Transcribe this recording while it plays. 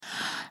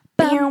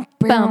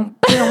It's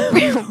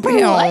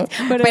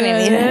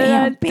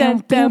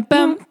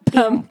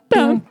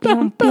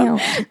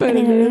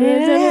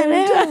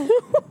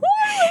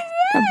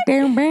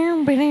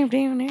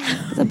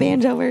a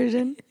banjo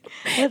version.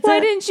 Why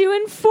didn't you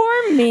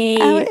inform me?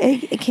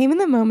 It came in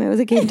the moment. It was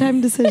a game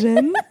time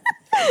decision.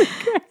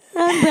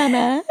 I'm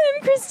Brenna.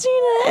 I'm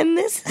Christina. And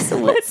this is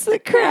What's the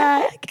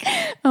Crack?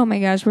 Oh my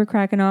gosh, we're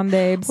cracking on,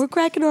 babes. We're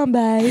cracking on,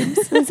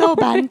 babes. It's all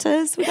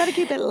banters. We got to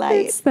keep it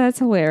light. That's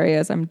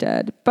hilarious. I'm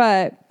dead.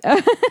 But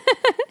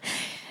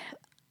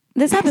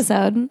this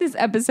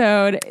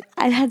episode,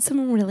 I had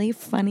some really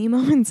funny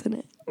moments in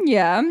it.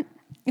 Yeah.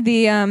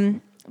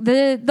 The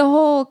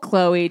whole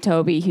Chloe,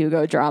 Toby,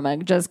 Hugo drama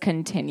just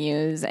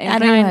continues. And I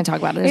don't even want to talk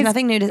about it. There's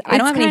nothing new to I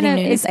don't have anything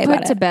new to say about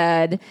it. It's put to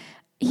bed.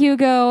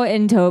 Hugo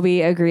and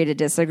Toby agree to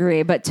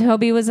disagree, but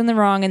Toby was in the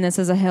wrong, and this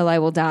is a hill I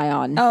will die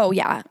on. Oh,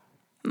 yeah.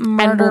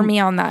 Murder me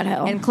on that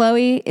hill. And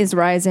Chloe is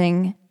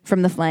rising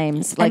from the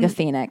flames like a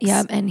phoenix.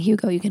 Yeah, and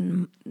Hugo, you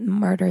can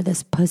murder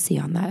this pussy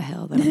on that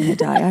hill that I'm going to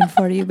die on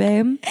for you,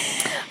 babe.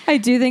 I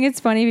do think it's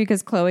funny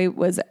because Chloe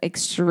was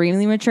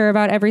extremely mature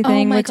about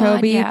everything with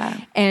Toby. Yeah.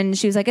 And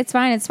she was like, it's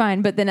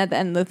fine. But then at the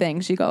end of the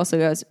thing, she also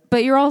goes,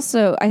 but you're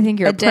also, I think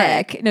you're a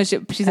prick. No, she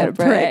said a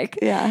prick.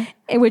 Yeah.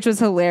 Which was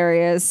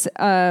hilarious.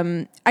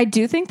 I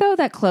do think, though,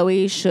 that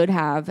Chloe should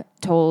have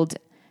told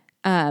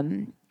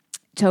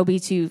Toby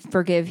to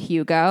forgive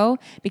Hugo,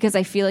 because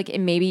I feel like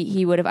maybe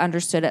he would have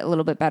understood it a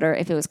little bit better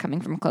if it was coming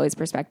from Chloe's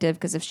perspective.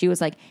 Because if she was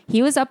like,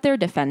 he was up there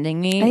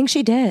defending me. I think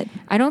she did.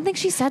 I don't think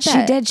she said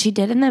that. She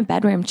did in the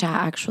bedroom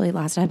chat, actually,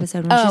 last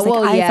episode. When she's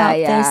like, I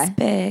felt this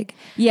big.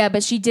 Yeah,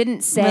 but she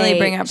didn't say. Really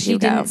bring up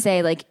Hugo. She didn't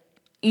say, like,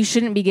 you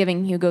shouldn't be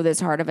giving Hugo this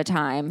hard of a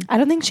time. I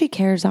don't think she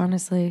cares,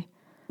 honestly.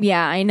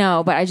 Yeah, I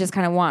know, but I just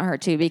kind of want her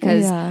to,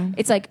 because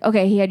it's like,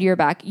 okay, he had your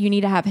back. You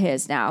need to have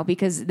his now,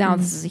 because now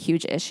this is a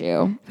huge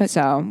issue. But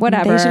so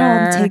whatever. They should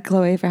all take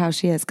Chloe for how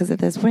she is, because at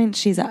this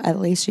point, at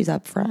least she's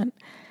up front.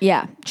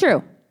 Yeah,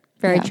 true.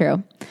 Very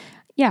true.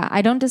 Yeah,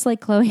 I don't dislike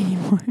Chloe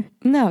anymore.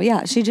 No,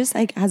 yeah, she just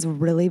has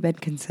really been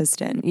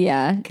consistent.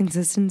 Yeah.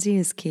 Consistency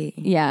is key.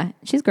 Yeah,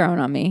 she's growing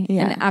on me.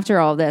 Yeah. And after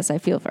all this, I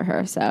feel for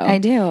her. So I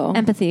do.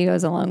 Empathy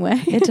goes a long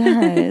way. It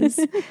does.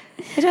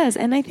 It does.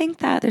 And I think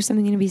that there's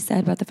something to be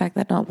said about the fact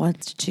that not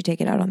once did she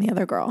take it out on the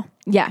other girl.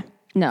 Yeah.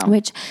 No.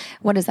 Which,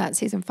 what is that,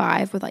 season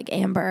 5 with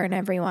Amber and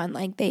everyone?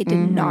 They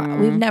did not.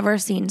 We've never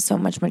seen so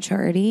much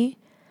maturity.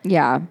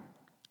 Yeah.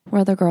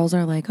 Where the girls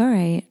are like, all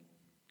right.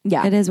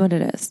 Yeah. It is what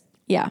it is.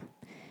 Yeah.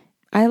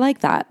 I like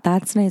that.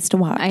 That's nice to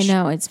watch. I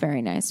know. It's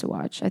very nice to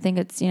watch. I think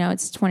it's,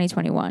 it's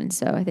 2021.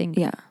 So I think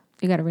you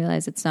got to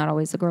realize it's not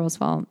always the girl's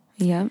fault.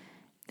 Yeah.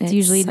 It's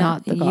usually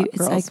not the girl's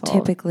fault. It's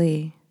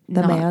typically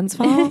the man's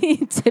fault.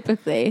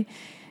 Typically.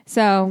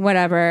 So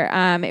whatever.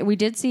 We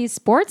did see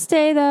Sports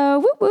Day though.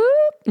 Whoop whoop.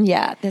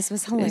 Yeah, this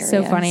was hilarious.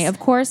 So funny. Of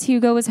course,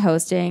 Hugo was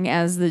hosting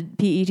as the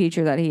PE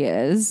teacher that he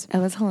is. It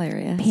was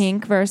hilarious.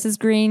 Pink versus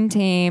green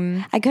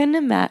team. I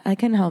couldn't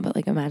help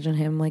but imagine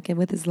him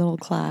with his little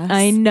class.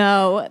 I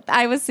know.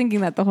 I was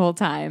thinking that the whole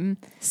time.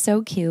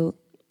 So cute.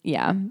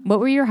 Yeah. What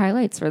were your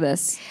highlights for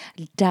this?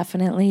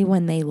 Definitely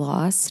when they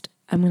lost.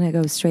 I'm going to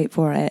go straight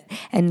for it.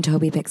 And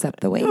Toby picks up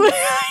the weight.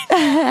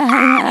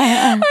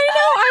 I know.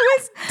 I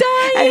was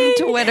dying. And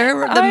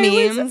Twitter, the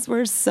memes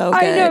were so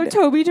good. I know.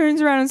 Toby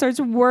turns around and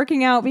starts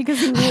working out because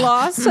he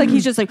lost.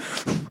 He's just like,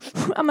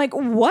 I'm like,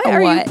 what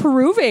are you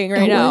proving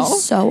right now? It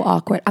was so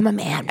awkward. I'm a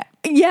man.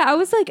 Yeah. I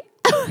was like,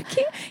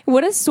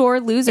 what a sore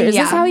loser. Is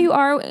this how you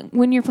are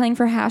when you're playing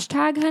for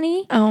hashtag,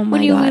 honey? Oh my God.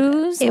 When you God.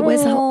 lose? It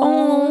was,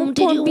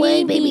 did you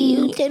win, baby?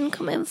 You didn't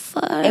come in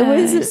first. It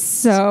was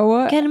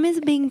so... Get him his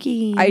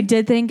binky. I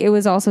did think it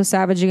was also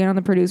savage again on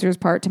the producer's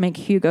part to make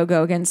Hugo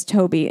go against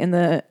Toby in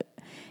the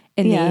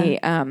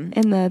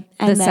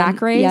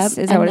sack race. Yep. Is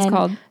that what it's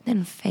called?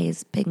 Then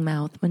Faye's big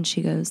mouth when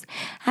she goes,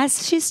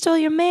 as she stole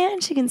your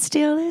man, she can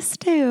steal this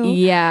too.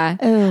 Yeah.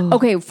 Ooh.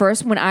 Okay,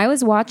 first, when I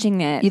was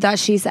watching it... You thought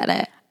she said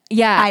it.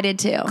 Yeah. I did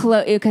too.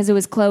 Because it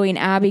was Chloe and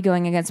Abby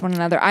going against one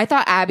another. I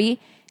thought Abby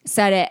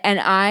said it,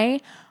 and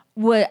I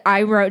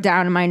wrote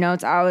down in my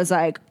notes, I was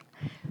like,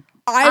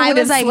 I would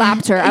have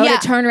slapped her. I would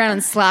have turned around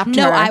and slapped her.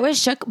 No, I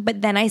was shook,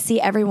 but then I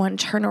see everyone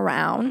turn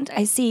around.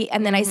 I see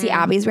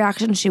Abby's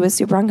reaction. She was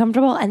super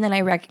uncomfortable, and then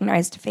I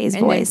recognized Faye's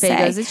voice say,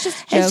 goes, it's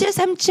just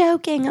I'm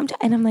joking. And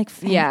I'm like,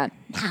 Faye, yeah.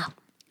 No.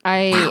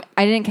 I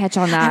didn't catch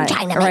on that I'm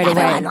trying to right make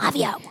away. everyone love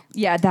you.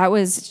 Yeah, that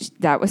was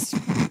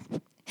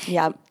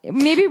yeah.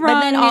 Maybe wrong.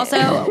 But then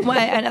also,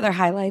 another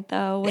highlight,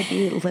 though, would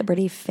be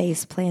Liberty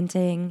face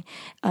planting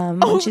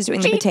when she's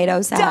doing the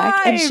potato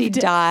sack. And she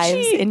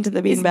dives into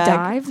the beanbag.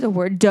 Dive the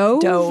word?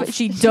 Dove?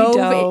 She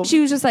dove. She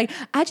was just like,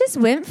 I just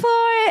went for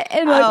it.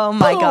 And oh,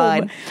 my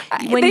God.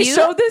 When they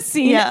showed the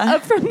scene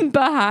up from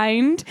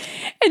behind,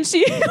 and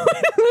she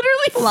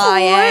literally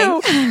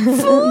flying.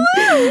 flew.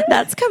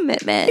 That's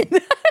commitment.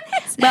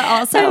 But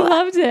also, I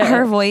loved it.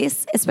 Her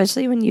voice,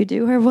 especially when you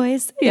do her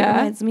voice, it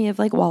reminds me of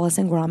Wallace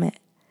and Gromit.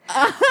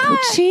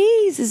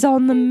 Cheese is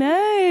on the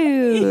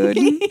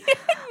moon.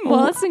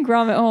 Wallace and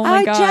Gromit. Oh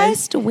my gosh. I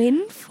just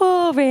went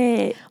for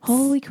it.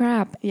 Holy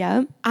crap.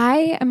 Yeah.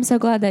 I am so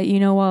glad that you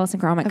know Wallace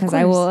and Gromit because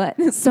I will.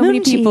 So many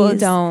people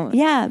don't.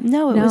 Yeah.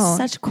 No, it was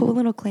such a cool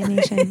little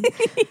claymation.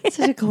 It's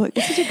such a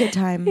good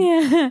time.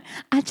 Yeah.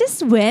 I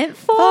just went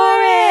for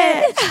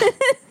it.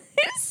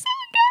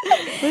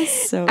 It was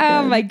so good.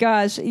 Oh my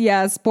gosh.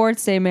 Yeah.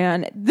 Sports Day,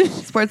 man.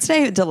 Sports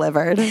Day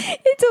delivered.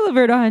 It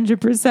delivered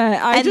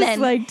 100%. I just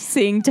liked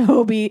seeing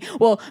Toby.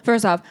 Well,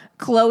 first off,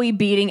 Chloe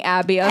beating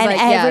Abby. I was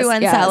like,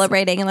 everyone yes.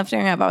 celebrating and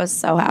lifting her up. I was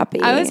so happy.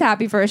 I was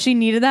happy for her. She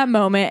needed that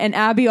moment. And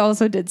Abby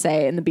also did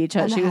say in the beach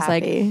hut, she was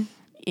like,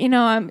 you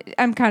know,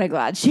 I'm kind of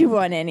glad she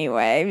won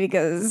anyway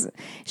because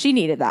she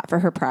needed that for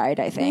her pride,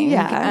 I think.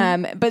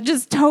 Yeah. But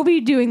just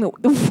Toby doing the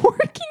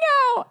working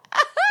out.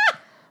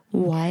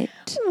 What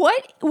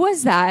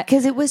was that?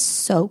 Because it was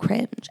so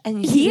cringe,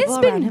 and he has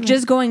been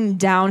just going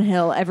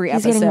downhill every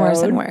episode. He's getting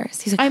worse and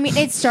worse. He's like, I mean,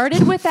 it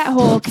started with that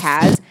whole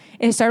Kaz.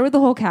 It started with the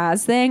whole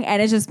Kaz thing,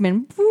 and it's just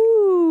been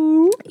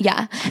woo.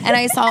 Yeah. And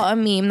I saw a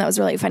meme that was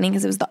really funny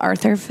because it was the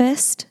Arthur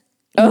fist.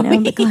 You know,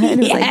 it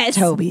was like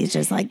Toby's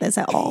just like this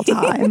at all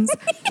times.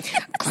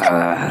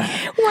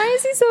 Why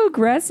is he so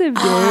aggressive,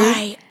 dude?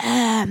 I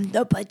am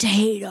the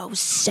potato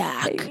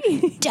sack,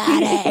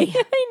 daddy.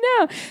 I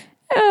know.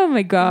 Oh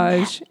my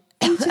gosh.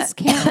 He just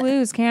can't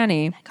lose, can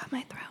he? I got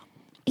my throat.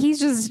 He's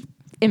just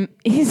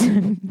he's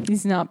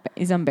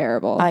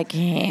unbearable. I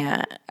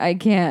can't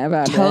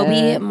about Toby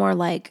it. more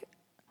like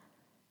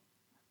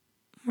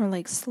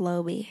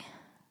Slowby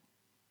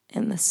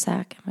in the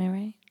sack, am I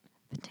right?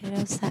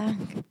 Potato sack.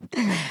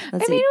 I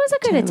mean, it was a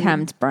good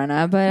attempt,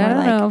 Brenna, but I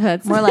don't know if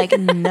that's more like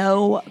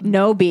no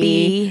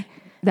B.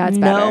 That's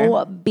no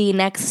better. B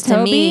next to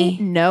Toby, me.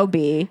 No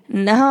B.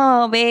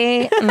 No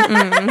B.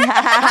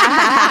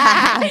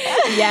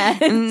 Yeah.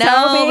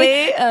 No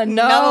B.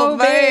 No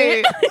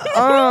B.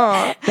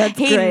 That's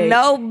he great.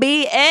 No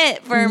B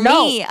it for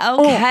me.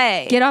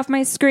 Okay. Get off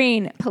my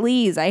screen,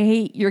 please. I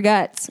hate your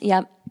guts.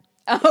 Yep.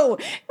 Oh,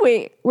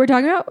 wait. We're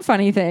talking about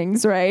funny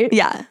things, right?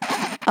 Yeah.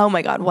 Oh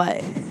my God.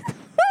 What?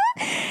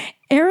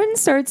 Aaron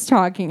starts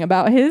talking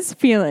about his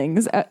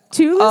feelings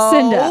to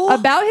Lucinda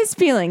about his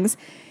feelings.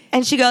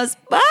 And she goes,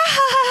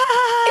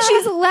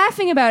 she's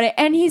laughing about it.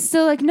 And he's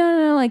still like,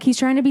 no, like he's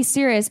trying to be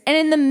serious. And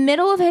in the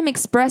middle of him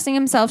expressing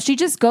himself, she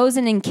just goes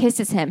in and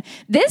kisses him.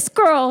 This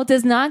girl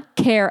does not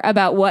care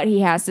about what he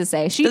has to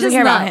say. She doesn't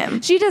care about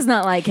him. She does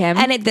not like him.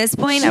 And at this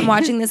point, I'm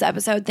watching this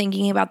episode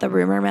thinking about the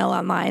rumor mill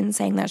online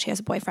saying that she has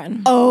a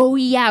boyfriend. Oh,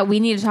 yeah. We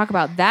need to talk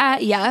about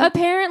that. Yeah.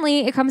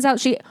 Apparently, it comes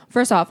out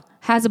first off,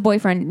 has a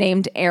boyfriend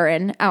named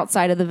Aaron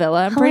outside of the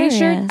villa. I'm pretty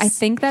sure. I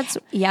think that's...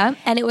 Yeah.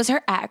 And it was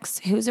her ex,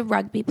 who's a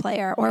rugby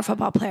player or a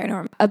football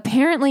player.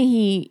 Apparently,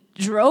 he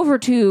drove her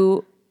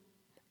to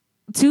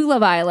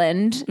Love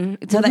Island.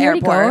 To the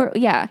airport.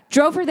 Yeah.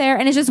 Drove her there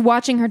and is just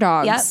watching her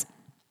dogs.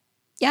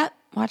 Yep.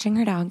 Watching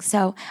her dogs.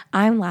 So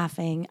I'm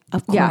laughing,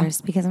 of course,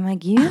 because I'm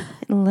like, you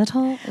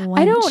little wench.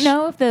 I don't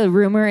know if the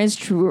rumor is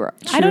true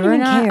I don't or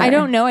even not. care. I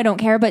don't know. I don't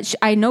care. But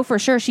I know for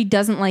sure she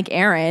doesn't like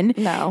Aaron.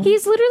 No.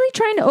 He's literally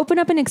trying to open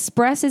up and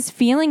express his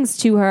feelings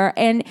to her.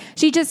 And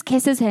she just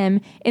kisses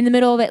him in the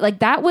middle of it. Like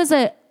that was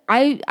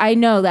I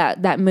know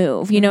that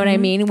move. You know what I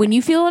mean? When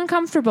you feel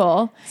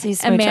uncomfortable,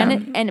 a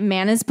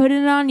man is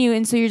putting it on you.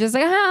 And so you're just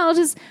like, I'll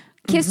just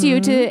kiss you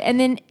and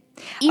then.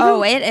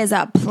 It is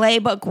a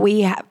playbook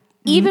we have.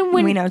 Even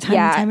when we know time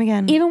and time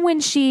again. Even when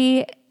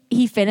he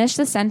finished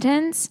the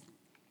sentence,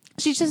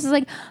 she's just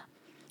like,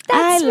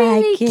 "That's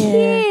really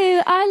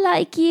cute. I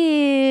like you."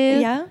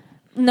 Yeah.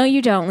 No,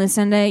 you don't,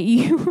 Lucinda.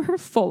 You were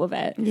full of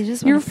it.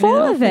 You're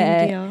full of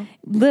it.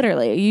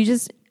 Literally,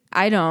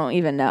 I don't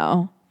even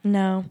know.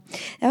 No,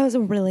 that was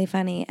really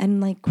funny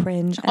and like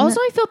cringe. And also,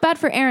 I feel bad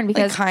for Aaron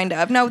because kind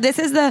of. No, this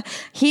is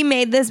he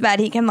made this bed.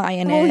 He can lie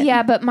in it. Well,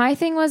 yeah, but my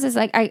thing is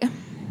like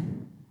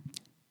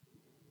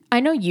I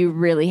know you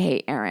really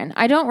hate Aaron.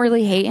 I don't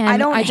really hate him. I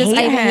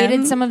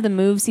hated some of the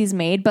moves he's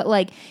made, but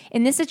like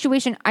in this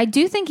situation, I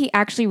do think he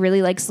actually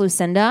really likes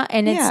Lucinda,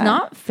 and it's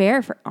not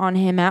fair on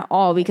him at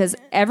all because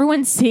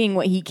everyone's seeing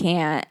what he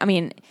can't. I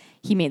mean,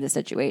 he made the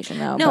situation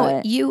though.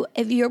 No, if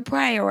you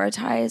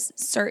prioritize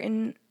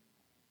certain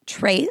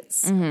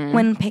traits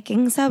when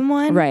picking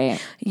someone, right?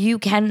 You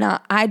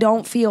cannot. I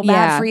don't feel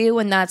bad for you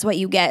when that's what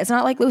you get. It's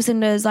not like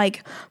Lucinda is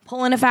like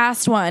pulling a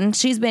fast one.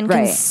 She's been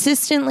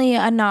consistently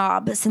a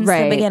knob since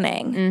the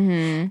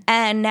beginning,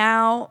 and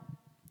now,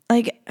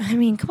 like, I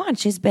mean, come on,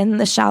 she's been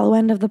the shallow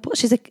end of the pool.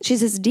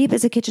 She's as deep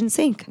as a kitchen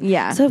sink.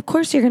 Yeah. So of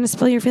course you're gonna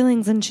spill your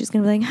feelings, and she's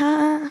gonna be like,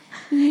 "Ha."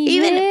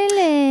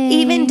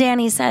 Even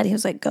Danny said, he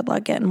was like, "Good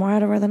luck getting more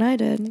out of her than I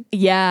did."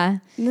 Yeah,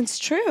 and it's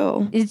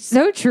true. It's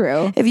so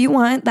true. If you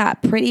want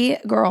that pretty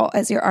girl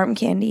as your arm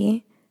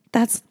candy,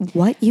 that's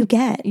what you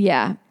get.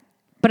 Yeah.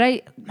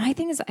 But my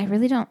thing is, I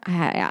really don't,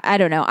 I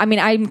don't know. I mean,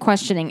 I'm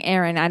questioning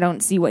Aaron. I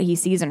don't see what he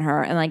sees in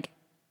her. And like,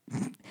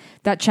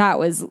 that chat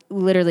was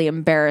literally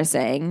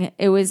embarrassing.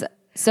 It was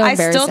so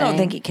embarrassing. I still don't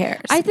think he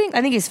cares. I think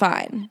he's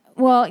fine.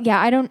 Well, yeah,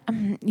 I don't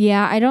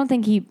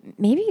think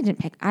maybe he didn't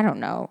pick, I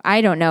don't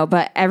know.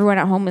 But everyone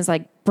at home was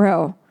like,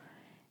 bro,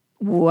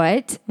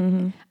 what?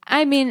 Mm-hmm.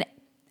 I mean,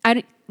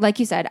 like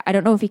you said, I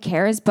don't know if he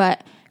cares,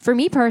 but for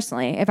me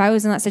personally, if I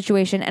was in that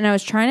situation and I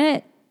was trying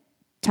to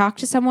talk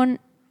to someone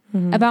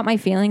about my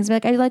feelings,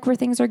 like, I like where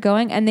things are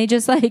going, and they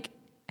just like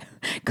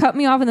cut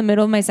me off in the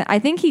middle of my sentence. I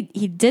think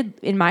he did,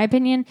 in my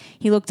opinion,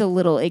 he looked a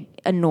little like,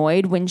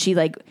 annoyed when she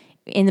like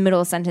in the middle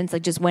of a sentence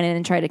like just went in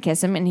and tried to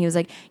kiss him, and he was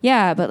like,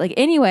 yeah, but like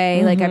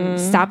anyway, like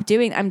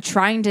I'm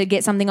trying to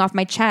get something off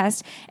my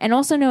chest. And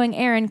also knowing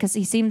Aaron, because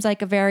he seems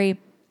like a very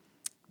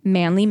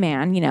manly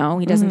man, you know,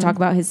 he doesn't talk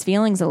about his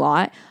feelings a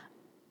lot.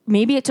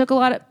 Maybe it took a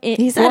lot of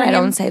he said I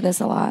don't say this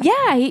a lot.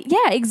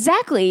 Yeah,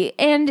 exactly.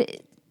 And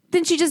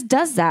then she just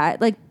does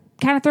that, like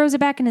kind of throws it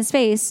back in his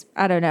face.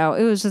 I don't know,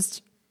 it was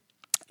just,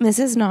 this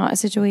is not a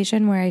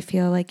situation where I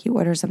feel like you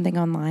order something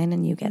online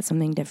and you get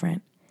something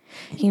different.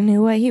 He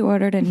knew what he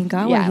ordered and he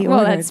got what he ordered.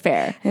 Well, that's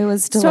fair. It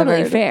was delivered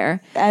totally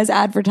fair. As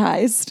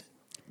advertised.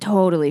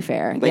 Totally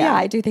fair. But yeah,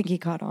 I do think he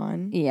caught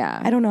on. Yeah.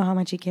 I don't know how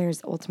much he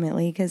cares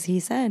ultimately, because he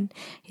said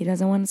he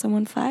doesn't want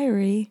someone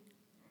fiery.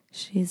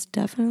 She's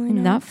definitely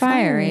not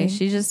fiery.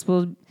 She just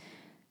will.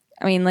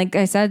 I mean, like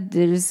I said,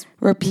 there's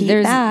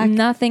back.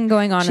 nothing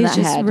going on in that head.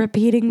 She's just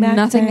repeating back.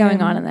 Nothing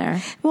going on in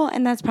there. Well,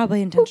 and that's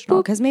probably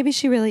intentional, because maybe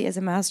she really is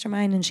a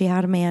mastermind and she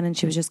had a man and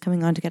she was just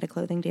coming on to get a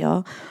clothing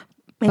deal.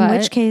 In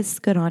which case,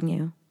 good on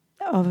you.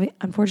 Oh,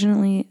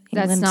 unfortunately,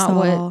 England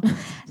saw,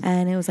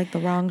 and it was like the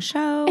wrong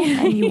show,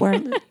 and you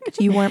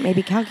weren't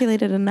maybe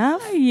calculated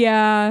enough.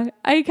 Yeah,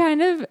 I don't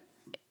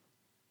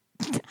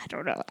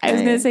know. I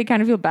was gonna say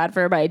kind of feel bad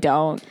for her, but I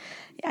don't.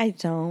 I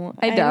don't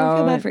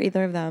feel bad for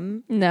either of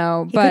them.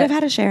 No, he could have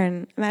had a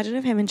Sharon. Imagine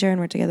if him and Sharon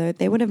were together;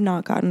 they would have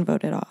not gotten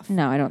voted off.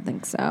 No, I don't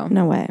think so.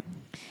 No way.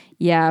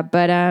 Yeah,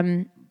 but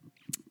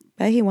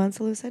he wants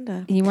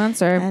Lucinda. He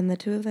wants her, and the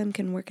two of them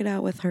can work it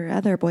out with her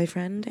other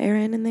boyfriend,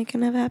 Aaron, and they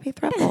can have a happy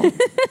throuple.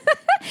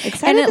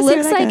 And it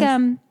looks like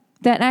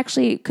that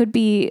actually could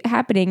be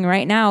happening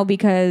right now,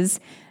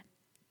 because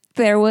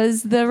there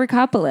was the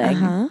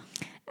recoupling.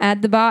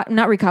 At the bottom,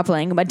 not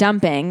recoupling, but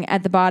dumping.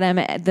 At the bottom,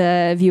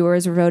 the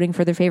viewers were voting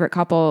for their favorite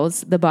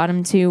couples. The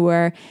bottom two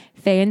were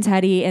Faye and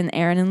Teddy and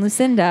Aaron and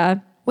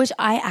Lucinda. Which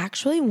I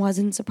actually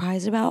wasn't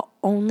surprised about,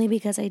 only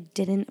because I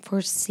didn't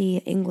foresee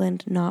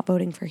England not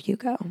voting for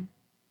Hugo.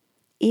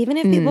 Even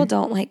if people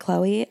don't like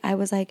Chloe, I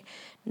was like,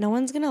 no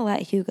one's going to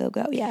let Hugo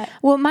go yet.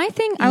 Well, my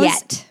thing...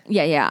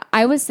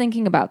 I was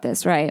thinking about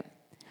this, right?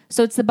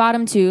 So it's the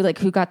bottom two, like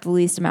who got the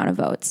least amount of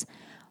votes.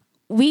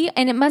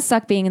 And it must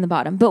suck being in the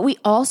bottom, but we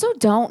also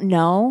don't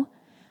know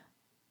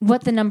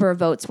what the number of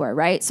votes were,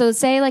 right? So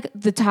say like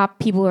the top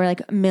people were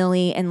like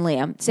Millie and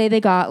Liam. Say they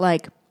got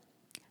like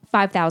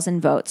 5,000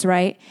 votes,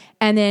 right?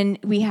 And then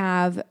we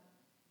have,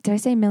 did I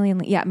say Millie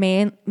and Liam? Yeah,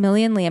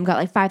 Millie and Liam got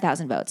like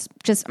 5,000 votes.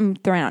 Just I'm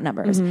throwing out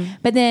numbers.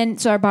 But then,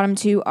 so our bottom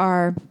two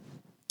are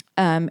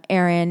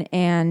Aaron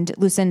and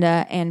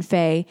Lucinda and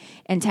Faye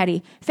and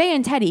Teddy. Faye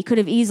and Teddy could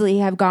have easily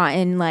have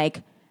gotten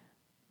like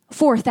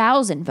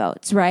 4,000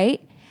 votes,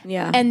 right?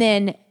 Yeah. And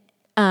then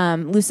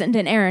Lucinda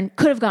and Aaron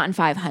could have gotten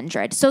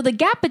 500. So the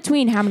gap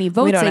between how many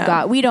votes they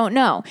got, we don't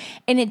know.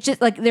 And it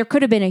just like there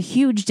could have been a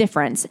huge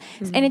difference.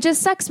 And it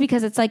just sucks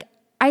because it's like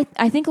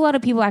I think a lot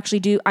of people actually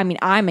do. I mean,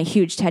 I'm a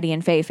huge Teddy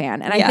and Faye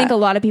fan, and I think a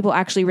lot of people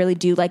actually really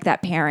do like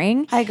that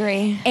pairing. I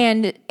agree.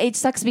 And it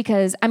sucks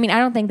because, I mean, I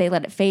don't think they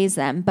let it phase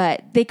them,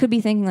 but they could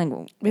be thinking like,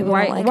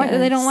 why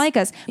they don't like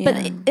us? Yeah.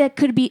 But it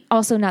could be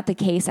also not the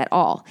case at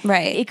all.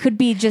 Right. It could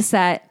be just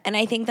that. And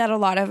I think that a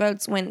lot of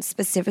votes went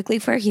specifically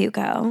for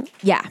Hugo.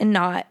 Yeah. And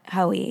not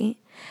Howie.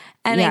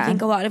 And I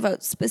think a lot of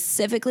votes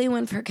specifically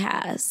went for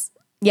Cass.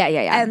 Yeah.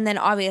 And then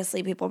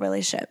obviously people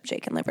really ship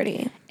Jake and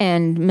Liberty.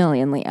 And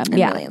Millie and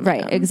Liam.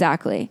 Right,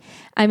 exactly.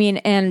 I mean,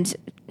 and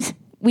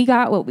we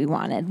got what we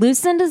wanted.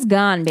 Lucinda's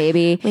gone,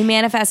 baby. We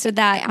manifested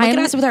that. Look at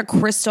us with our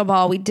crystal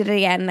ball. We did it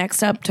again.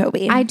 Next up,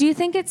 Toby. I do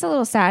think it's a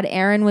little sad.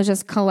 Aaron was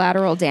just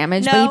collateral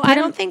damage. No, I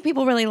don't think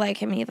people really like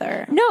him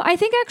either. No, I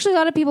think actually a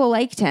lot of people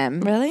liked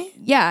him. Really?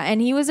 Yeah, and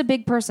he was a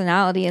big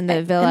personality in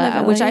the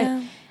villa, which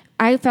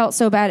I felt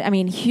so bad. I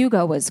mean,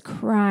 Hugo was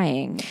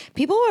crying.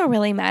 People were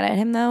really mad at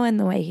him, though, and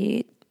the way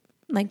he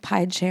like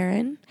pied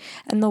Sharon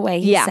and the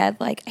way he said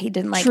like he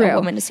didn't like a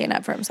woman to stand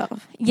up for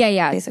himself.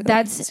 Yeah. Basically,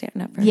 that's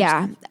stand up for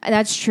himself.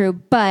 That's true.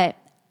 But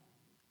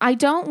I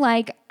don't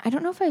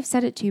know if I've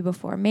said it to you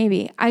before.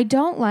 Maybe I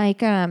don't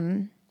like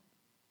Aaron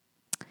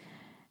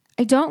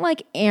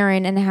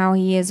and how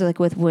he is like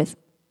with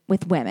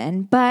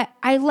women, but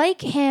I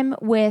like him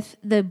with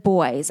the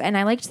boys, and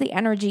I liked the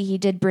energy he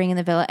did bring in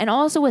the villa, and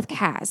also with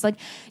Cass. Like,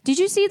 did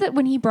you see that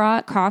when he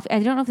brought coffee?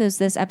 I don't know if it was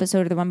this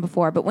episode or the one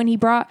before, but when he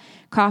brought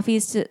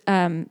coffees to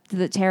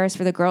the terrace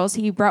for the girls,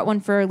 he brought one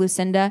for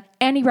Lucinda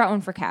and he brought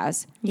one for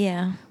Cass.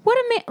 Yeah, what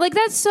a man! Like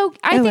that's so.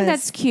 I think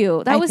that's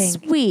cute. That was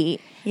sweet.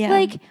 Yeah,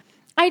 like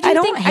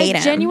I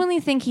genuinely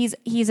think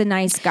he's a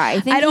nice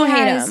guy. I don't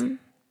hate him.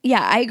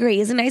 Yeah, I agree.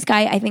 He's a nice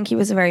guy. I think he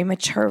was a very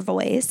mature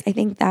voice. I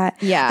think that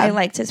I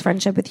liked his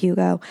friendship with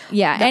Hugo.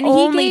 Yeah. The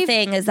only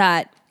thing is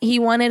that he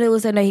wanted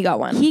Lucinda, he got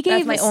one.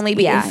 That's my only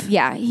beef.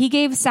 Yeah. He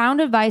gave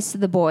sound advice to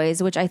the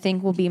boys, which I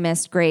think will be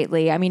missed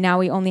greatly. I mean, now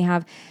we only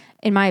have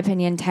in my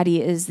opinion,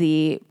 Teddy is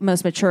the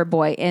most mature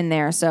boy in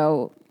there.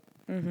 So,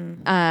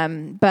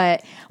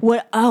 but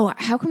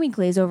how can we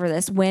glaze over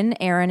this? When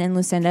Aaron and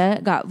Lucinda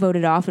got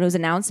voted off and it was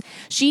announced,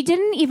 she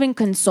didn't even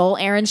console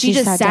Aaron. She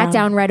just sat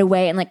down right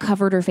away and like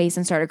covered her face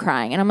and started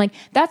crying. And I'm like,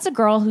 that's a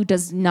girl who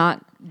does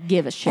not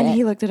give a shit. And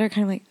he looked at her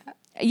kind of like,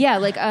 yeah,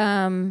 like,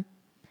 and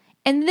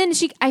then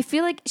I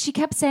feel like she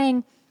kept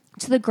saying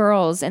to the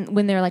girls, and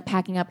when they're like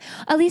packing up,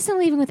 at least I'm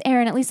leaving with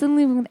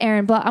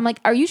Aaron, blah. I'm like,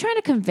 are you trying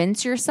to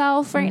convince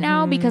yourself right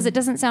now? Because it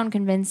doesn't sound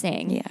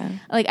convincing. Yeah.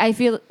 Like, I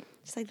feel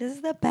it's like, this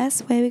is the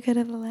best way we could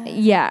have left.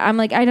 Yeah. I'm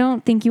like, I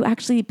don't think you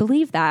actually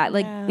believe that.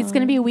 Like, it's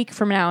going to be a week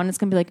from now and it's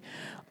going to be like,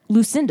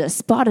 Lucinda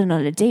spotted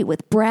on a date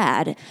with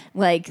Brad.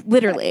 Like,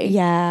 literally.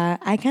 Yeah.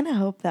 I kind of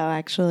hope, though,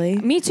 actually.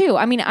 Me too.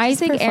 I mean, I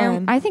think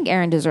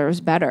Aaron deserves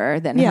better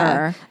than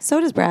her. So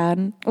does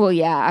Brad. Well,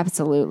 yeah,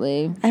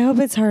 absolutely. I hope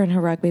it's her and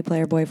her rugby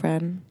player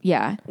boyfriend.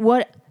 Yeah.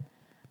 What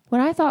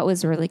I thought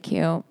was really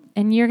cute,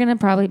 and you're going to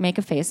probably make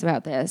a face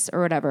about this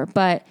or whatever,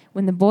 but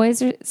when the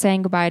boys are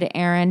saying goodbye to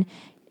Aaron,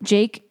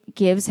 Jake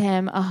gives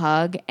him a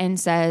hug and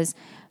says,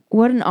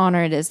 what an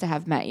honor it is to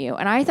have met you.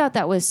 And I thought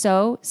that was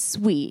so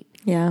sweet.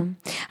 Yeah.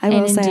 I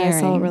will say I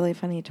saw a really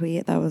funny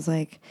tweet that was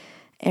like,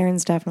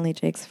 Aaron's definitely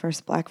Jake's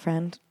first black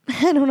friend.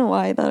 I don't know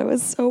why I thought it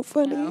was so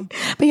funny. No.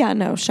 But yeah,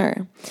 no,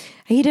 sure.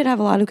 He did have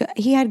a lot of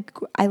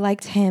I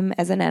liked him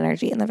as an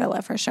energy in the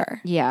villa for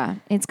sure. Yeah.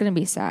 It's going to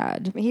be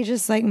sad. He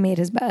just like made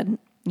his bed.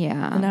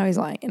 Yeah. And now he's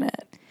lying in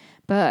it.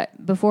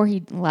 But before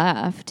he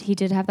left, he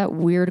did have that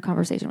weird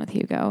conversation with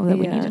Hugo that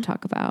we need to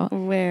talk about.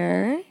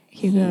 Where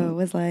Hugo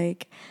was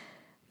like,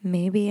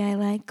 maybe I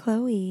like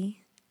Chloe.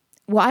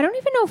 Well, I don't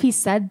even know if he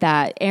said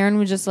that. Aaron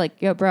was just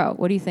like, yo, bro,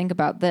 what do you think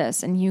about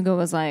this? And Hugo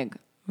was like,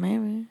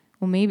 maybe.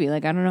 Well, maybe.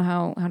 Like, I don't know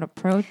how to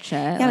approach it.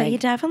 Yeah, like, but he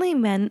definitely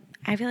meant,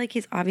 I feel like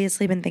he's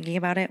obviously been thinking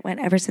about it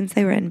ever since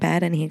they were in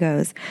bed. And he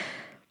goes,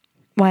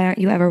 why aren't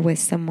you ever with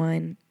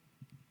someone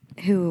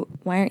who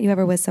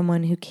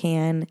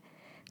can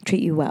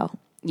treat you well?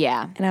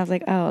 Yeah. And I was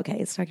like, oh, okay.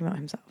 He's talking about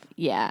himself.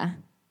 Yeah.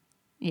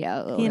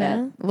 Yeah, a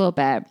little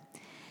bit.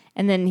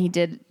 And then he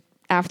did,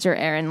 after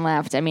Aaron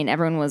left, I mean,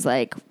 everyone was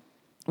like,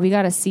 we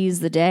got to seize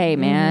the day,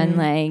 man.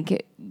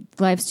 Like,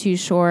 life's too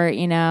short,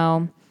 you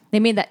know. They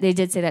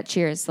did say that,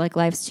 cheers, like,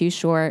 life's too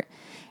short.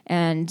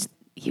 And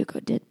Hugo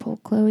did pull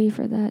Chloe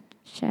for that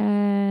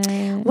chat.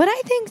 What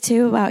I think,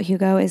 too, about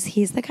Hugo is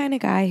he's the kind of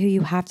guy who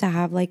you have to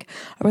have, like,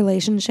 a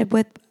relationship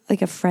with,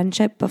 like a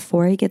friendship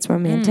before he gets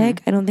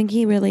romantic. I don't think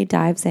he really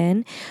dives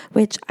in,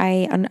 which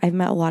I've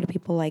met a lot of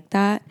people like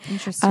that.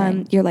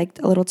 Interesting. You're like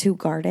a little too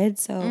guarded.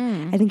 So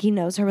I think he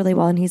knows her really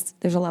well, and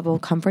there's a level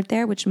of comfort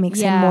there, which makes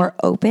him more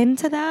open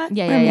to that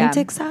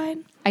romantic side.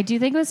 I do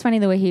think it was funny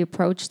the way he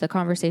approached the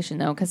conversation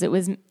though, because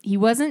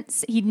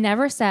he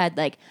never said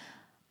like,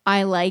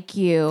 I like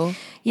you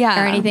or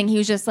anything. He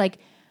was just like,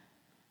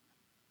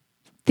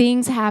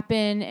 things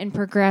happen and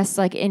progress,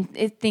 like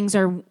things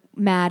are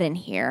mad in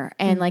here.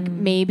 And like,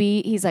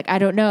 maybe he's like, I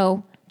don't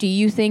know. Do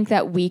you think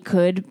that we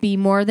could be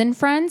more than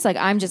friends? Like,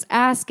 I'm just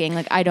asking.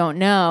 Like, I don't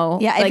know.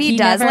 Yeah, like, if he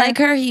does like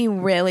her, he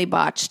really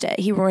botched it.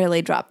 He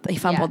really he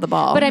fumbled the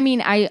ball. But I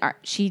mean, oh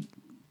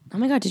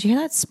my God, did you hear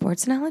that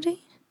sports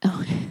analogy?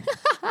 Oh,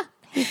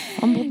 he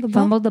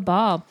fumbled the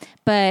ball.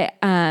 But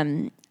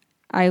when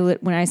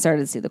I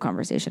started to see the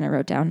conversation, I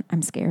wrote down,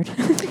 I'm scared.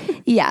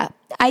 Yeah,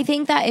 I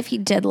think that if he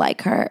did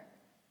like her,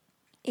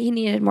 he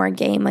needed more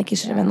game. Like, he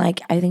should have been like,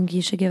 I think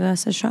you should give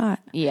us a shot.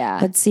 Yeah.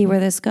 Let's see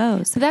where this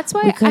goes. So that's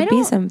why we could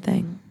be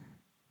something.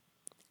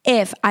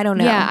 I don't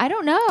know. Yeah, I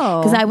don't know.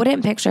 Because I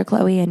wouldn't picture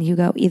Chloe and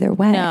Hugo either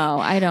way. No,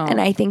 I don't.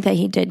 And I think that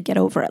he did get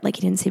over it. Like,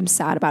 he didn't seem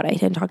sad about it. He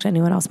didn't talk to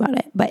anyone else about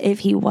it. But if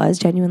he was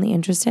genuinely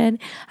interested,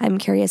 I'm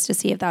curious to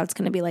see if that's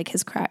going to be like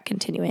his crack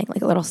continuing,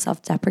 like a little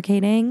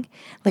self-deprecating,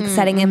 like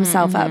setting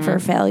himself up for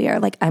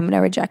failure. Like, I'm going to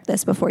reject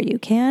this before you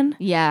can.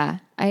 Yeah.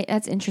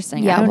 That's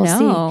interesting. Yeah, we'll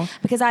know. See.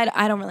 Because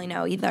I don't really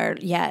know either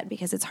yet,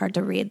 because it's hard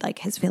to read like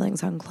his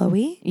feelings on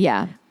Chloe.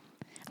 Yeah.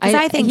 Because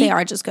I think they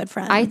are just good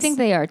friends. I think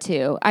they are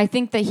too. I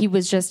think that he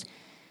was just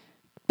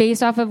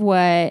based off of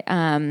what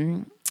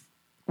Aaron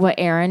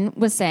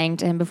was saying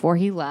to him before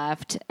he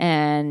left,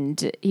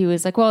 and he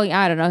was like, well,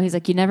 I don't know. He's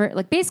like, you never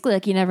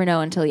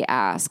know until you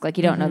ask. Like,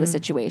 you don't know the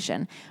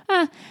situation.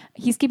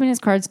 He's keeping his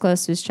cards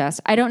close to his chest.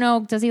 I don't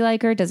know. Does he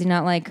like her? Does he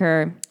not like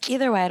her?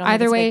 Either way, I don't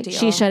think it's a big deal.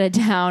 She shut it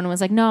down and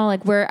was like, no,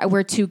 like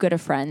we're too good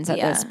of friends at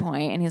this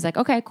point. And he's like,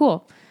 okay,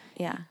 cool.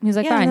 Yeah. He was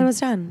like, fine. And then it was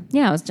done.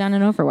 Yeah, it was done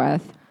and over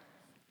with.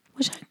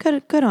 Which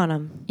good on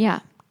him. Yeah,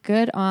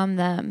 good on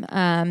them.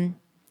 I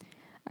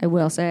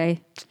will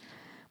say,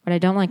 what I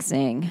don't like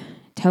seeing,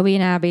 Toby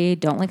and Abby,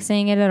 don't like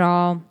seeing it at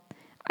all.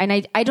 And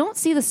I don't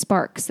see the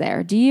sparks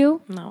there. Do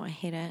you? No, I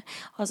hate it.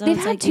 Also, they've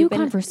had two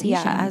conversations.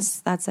 Yeah,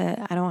 that's it.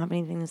 I don't have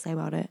anything to say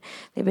about it.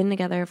 They've been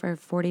together for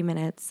 40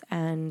 minutes,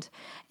 and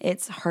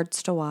it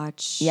hurts to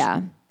watch.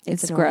 Yeah,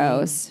 it's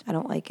gross. I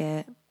don't like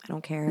it. I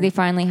don't care. They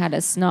finally had a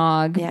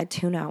snog. Yeah, I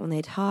tune out when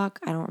they talk.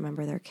 I don't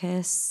remember their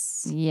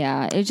kiss.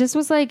 Yeah, it just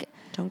was like...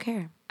 Don't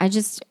care.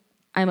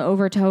 I'm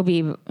over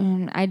Toby.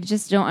 I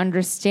just don't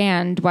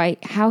understand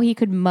how he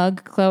could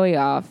mug Chloe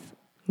off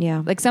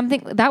Yeah. Like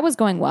something that was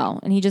going well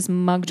and he just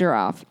mugged her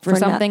off for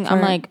something.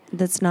 I'm like,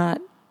 that's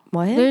not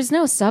what? There's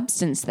no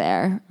substance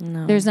there.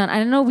 No. There's not. I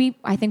don't know.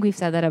 I think we've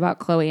said that about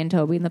Chloe and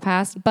Toby in the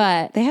past,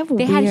 but they had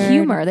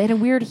humor. They had a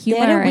weird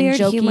humor and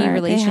jokey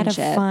relationship.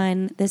 They had a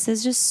fun. This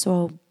is just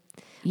so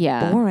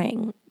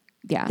boring.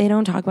 Yeah. They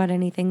don't talk about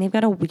anything. They've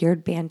got a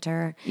weird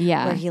banter.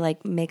 Yeah. Where he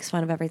like makes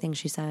fun of everything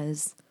she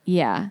says.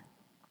 Yeah.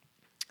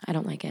 I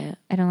don't like it.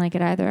 I don't like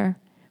it either.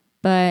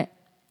 But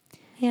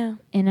yeah.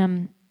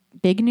 In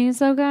big news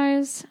though,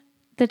 guys,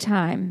 the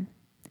time.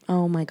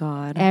 Oh my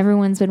God.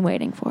 Everyone's been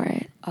waiting for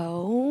it.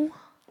 Oh.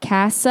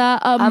 Casa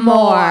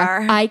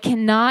Amor. I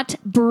cannot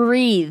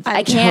breathe.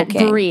 I can't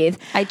breathe.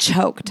 I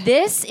choked.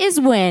 This is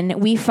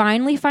when we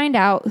finally find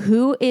out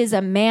who is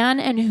a man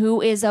and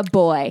who is a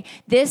boy.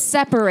 This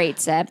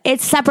separates it.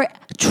 It's separate.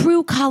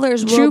 True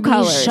colors will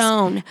be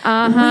shown.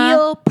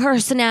 Real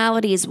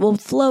personalities will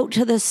float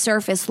to the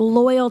surface.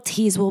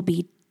 Loyalties will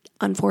be,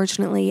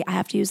 unfortunately, I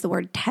have to use the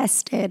word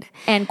tested.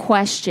 And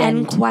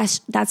questioned.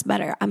 That's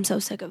better. I'm so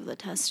sick of the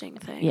testing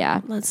thing.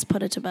 Yeah. Let's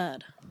put it to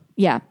bed.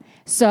 Yeah.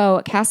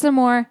 So Casa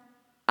Amor,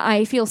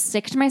 I feel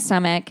sick to my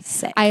stomach.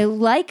 Sick. I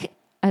like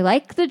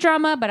the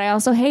drama, but I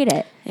also hate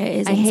it. It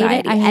is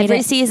anxiety. I hate it.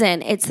 Every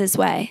season, it's this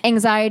way.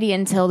 Anxiety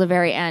until the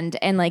very end.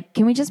 And like,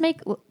 can we just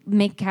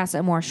make Casa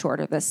Amor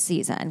shorter this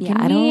season? Yeah,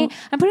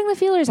 I'm putting the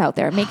feelers out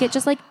there. Make it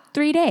just like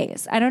 3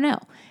 days. I don't know.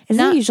 Is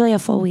it usually a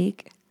full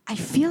week? I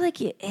feel like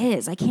it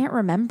is. I can't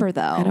remember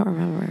though. I don't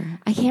remember.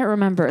 I can't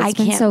remember. It's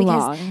been so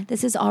long.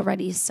 This is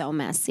already so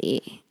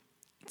messy.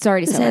 It's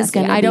already so messy.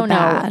 I don't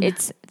know.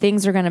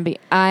 Things are going to be.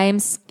 I'm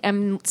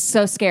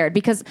so scared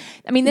because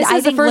I mean this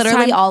is the first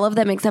literally time all of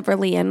them except for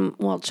Liam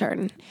will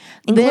churn,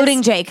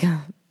 including Jake.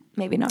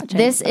 Maybe not Jake.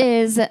 This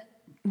is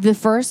the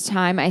first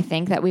time I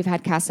think that we've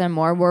had Casa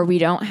Amor where we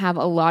don't have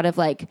a lot of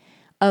like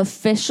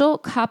official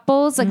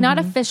couples, like not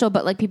official,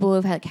 but like people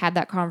who have had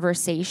that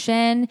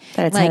conversation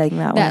that it's heading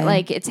that way.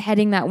 Like it's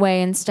heading that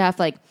way and stuff.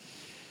 Like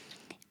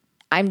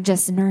I'm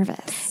just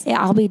nervous.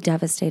 Yeah, I'll be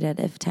devastated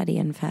if Teddy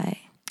and Faye.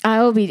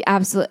 I will be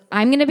I'm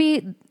going to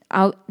be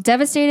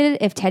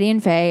devastated if Teddy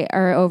and Faye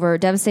are over.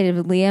 Devastated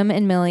with Liam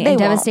and Millie. And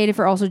devastated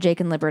for also Jake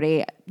and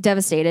Liberty.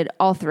 Devastated,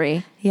 all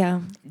three. Yeah.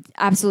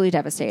 Absolutely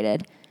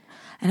devastated.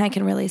 And I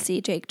can really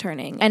see Jake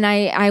turning. And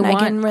I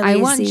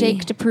want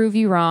Jake to prove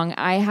you wrong.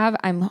 I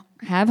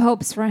have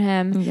hopes for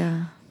him.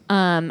 Yeah.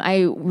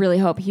 I really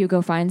hope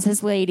Hugo finds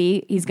his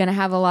lady. He's going to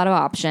have a lot of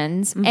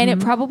options. And it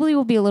probably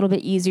will be a little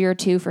bit easier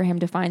too for him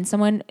to find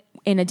someone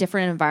in a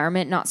different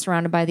environment, not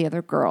surrounded by the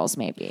other girls,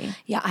 maybe.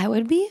 Yeah, I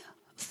would be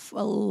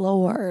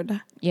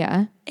floored.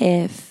 Yeah.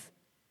 If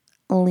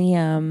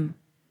Liam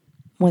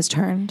was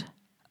turned.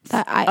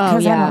 But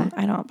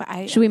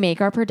should we make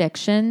our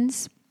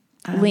predictions?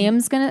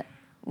 Liam's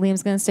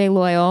gonna stay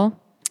loyal.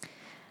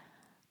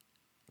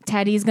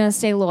 Teddy's gonna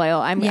stay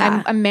loyal.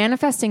 I'm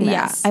manifesting this.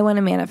 Yeah, I want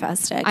to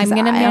manifest it. I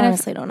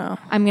honestly don't know.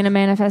 I'm gonna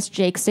manifest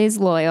Jake stays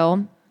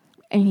loyal.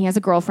 And he has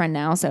a girlfriend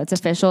now, so it's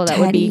official. That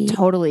would be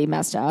totally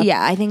messed up.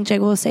 Yeah, I think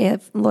Jake will stay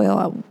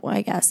loyal.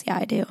 I guess. Yeah,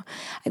 I do.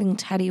 I think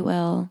Teddy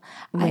will.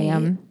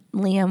 Liam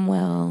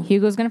will.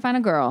 Hugo's going to find a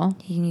girl.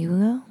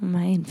 Hugo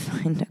might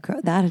find a girl.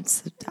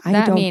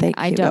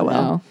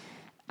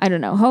 I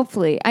don't know.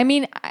 Hopefully. I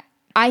mean,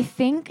 I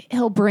think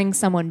he'll bring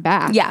someone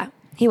back. Yeah,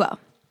 he will.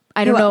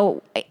 I don't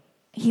know.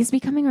 He's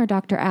becoming our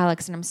Dr.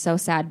 Alex, and I'm so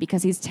sad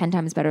because he's 10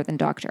 times better than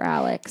Dr.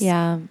 Alex.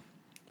 Yeah.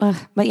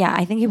 But yeah,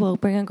 I think he will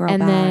bring a girl back.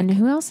 And then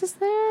who else is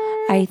there?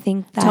 I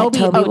think that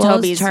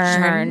Toby's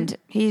turned.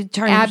 He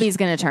turned. Abby's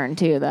going to turn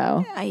too,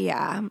 though.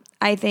 Yeah.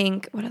 I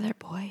think, what other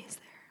boy is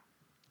there?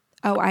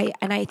 Oh, I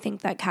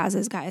think that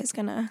Kaz's guy is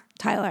going to,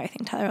 Tyler, I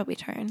think Tyler will be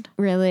turned.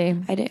 Really?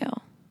 I do.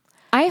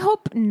 I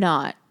hope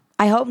not.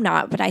 I hope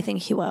not, but I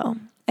think he will.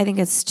 I think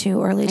it's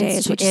too early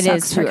days, which it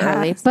sucks is too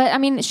early. But I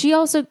mean, she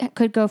also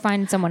could go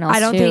find someone else.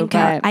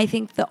 I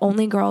think the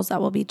only girls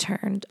that will be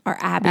turned are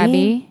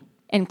Abby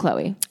and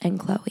Chloe.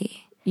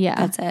 Yeah.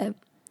 That's it.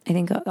 I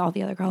think all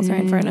the other girls are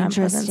in for an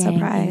unpleasant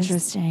surprise.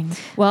 Interesting.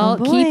 Well,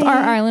 keep our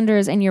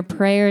Islanders in your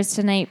prayers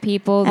tonight,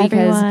 people. Because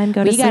everyone,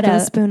 go to sleep with a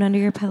spoon under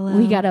your pillow.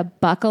 We got to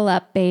buckle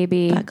up,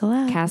 baby. Buckle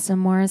up. Casa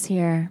Amor is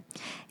here.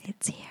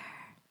 It's here.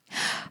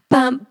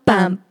 Bum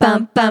bum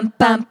bum bum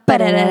bum ba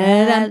da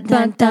da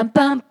da da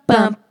bum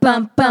bum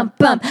bum bum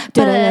bum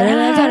da da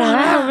da da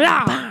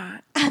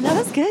da. That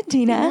was good,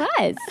 Gina.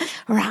 It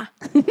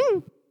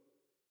was.